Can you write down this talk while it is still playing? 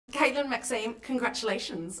Kaitlyn, Maxime,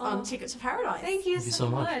 congratulations on Ticket to Paradise. Thank you so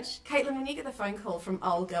much. Kaitlyn, when you get the phone call from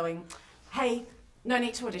Ol going, hey, no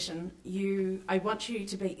need to audition, I want you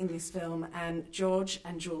to be in this film, and George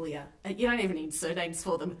and Julia, you don't even need surnames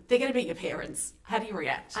for them, they're going to be your parents. How do you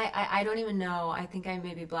react? I don't even know. I think I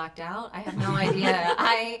maybe blacked out. I have no idea.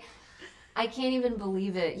 I can't even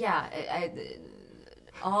believe it. Yeah,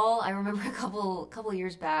 I remember a couple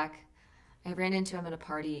years back, I ran into him at a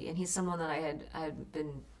party, and he's someone that I had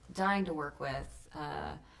been dying to work with,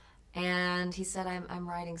 and he said, I'm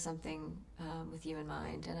writing something with you in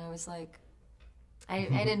mind, and I was like, I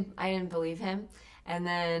didn't believe him, and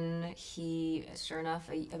then he, sure enough,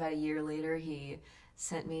 about a year later, he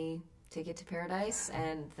sent me Ticket to Paradise,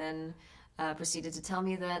 and then proceeded to tell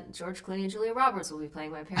me that George Clooney and Julia Roberts will be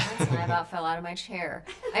playing my parents, and I about fell out of my chair.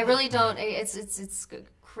 I really don't. It's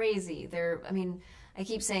crazy. I mean, I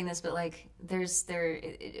keep saying this, but like,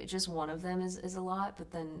 just one of them is a lot,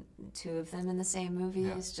 but then two of them in the same movie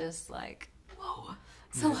is just like, whoa.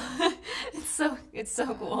 So it's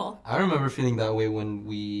so cool. I remember feeling that way when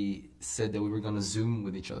we said that we were gonna Zoom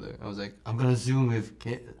with each other. I was like, I'm gonna Zoom with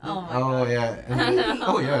Kit. God. Yeah. And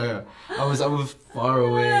yeah. I was far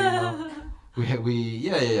away. You know?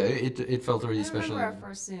 It felt really special. I remember our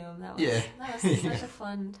first Zoom. That was such a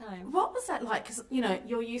fun time. What was that like? Because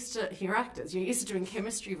you're actors. You're used to doing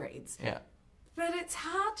chemistry reads. Yeah. But it's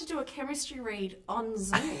hard to do a chemistry read on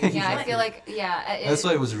Zoom. Yeah, I feel like that's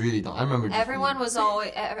why it was really done. I remember. Everyone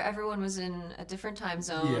was in a different time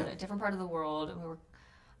zone, a different part of the world, and we were.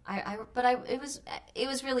 It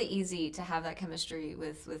was really easy to have that chemistry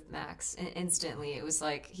with Max instantly. It was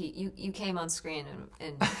like you came on screen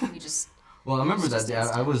and we just. Well, I remember that day.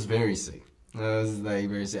 I was very sick. I was like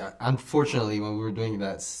very sick. Unfortunately, when we were doing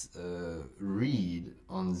that read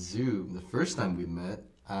on Zoom, the first time we met,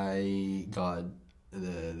 I got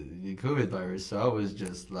the COVID virus, so I was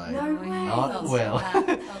just like not well.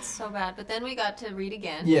 Felt so bad. But then we got to read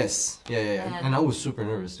again. Yes, yeah. And I was super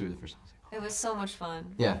nervous too the first time. It was so much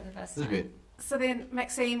fun. Yeah, the best it was great. So then,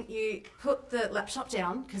 Maxime, you put the laptop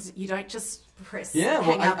down because you don't just press. Yeah,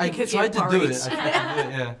 well, I tried to do it.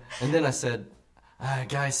 Yeah. And then I said,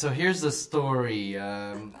 guys, so here's the story.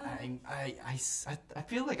 I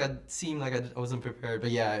feel like I seemed like I wasn't prepared,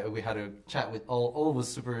 but yeah, we had a chat with All was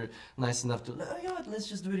super nice enough to, let's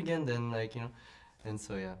just do it again. Then and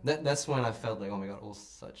so yeah, that's when I felt like, oh my god, All's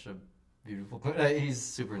such a beautiful. He's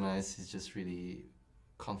super nice. He's just really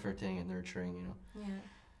comforting and nurturing, Yeah.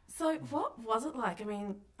 So what was it like? I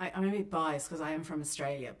mean, I'm a bit biased because I am from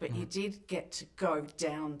Australia, but you did get to go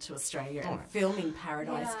down to Australia and film in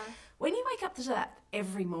Paradise. Yeah. When you wake up to that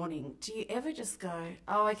every morning, do you ever just go,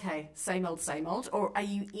 oh, okay, same old, or are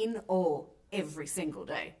you in awe every single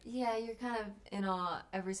day? Yeah, you're kind of in awe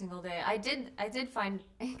every single day. I did find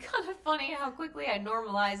it kind of funny how quickly I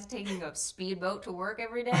normalized taking a speedboat to work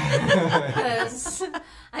every day. Because,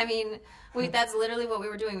 I mean, that's literally what we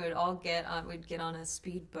were doing. We'd get on a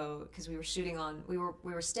speedboat because we were shooting we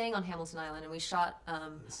were staying on Hamilton Island, and we shot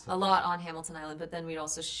a lot on Hamilton Island, but then we'd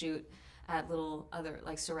also shoot at little other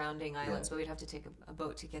surrounding islands, but we'd have to take a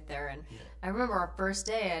boat to get there. And I remember our first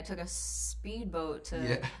day, I took a speedboat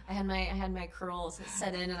to. I had my curls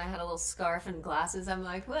set in, and I had a little scarf and glasses. I'm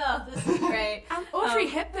like, well, this is great. And Audrey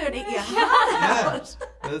Hepburn at your heart.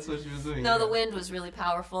 That's what she was doing. No, the wind was really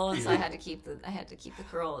powerful, and so I had to keep the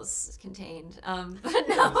curls contained. But no, it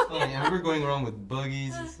was funny. I remember going around with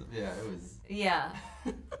buggies. And stuff. Yeah, it was. Yeah.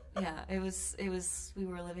 It was. We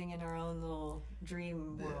were living in our own little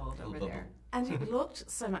dream world over there. And it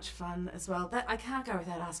looked so much fun as well. I can't go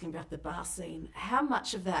without asking about the bar scene. How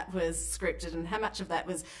much of that was scripted, and how much of that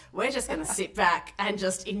was we're just going to sit back and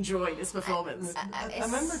just enjoy this performance? I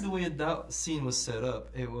remember the way that scene was set up.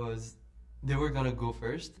 It was they were gonna go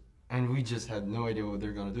first, and we just had no idea what they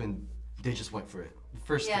were gonna do, and they just went for it.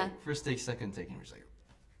 First take, second take, and we're just like,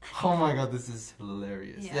 oh my god, this is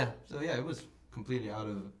hilarious. So yeah, it was completely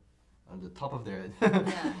on the top of their head.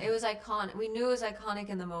 Yeah, it was iconic. We knew it was iconic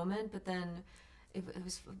in the moment, but then it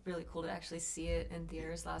was really cool to actually see it in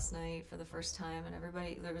theaters last night for the first time, and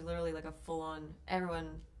everybody, there was literally like a full-on, there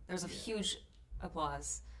was a huge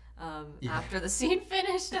applause after the scene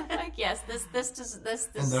finished. I'm like, yes, this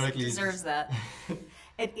deserves that.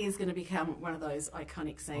 It is going to become one of those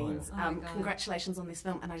iconic scenes. Congratulations on this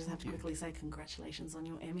film, and I just have to quickly say congratulations on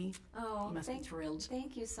your Emmy. Oh, you must be thrilled.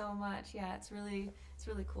 Thank you so much. Yeah, it's really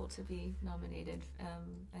cool to be nominated.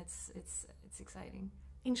 It's exciting.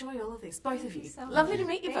 Enjoy all of this, both of you. So lovely to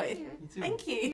meet you Thank both. You. Thank you.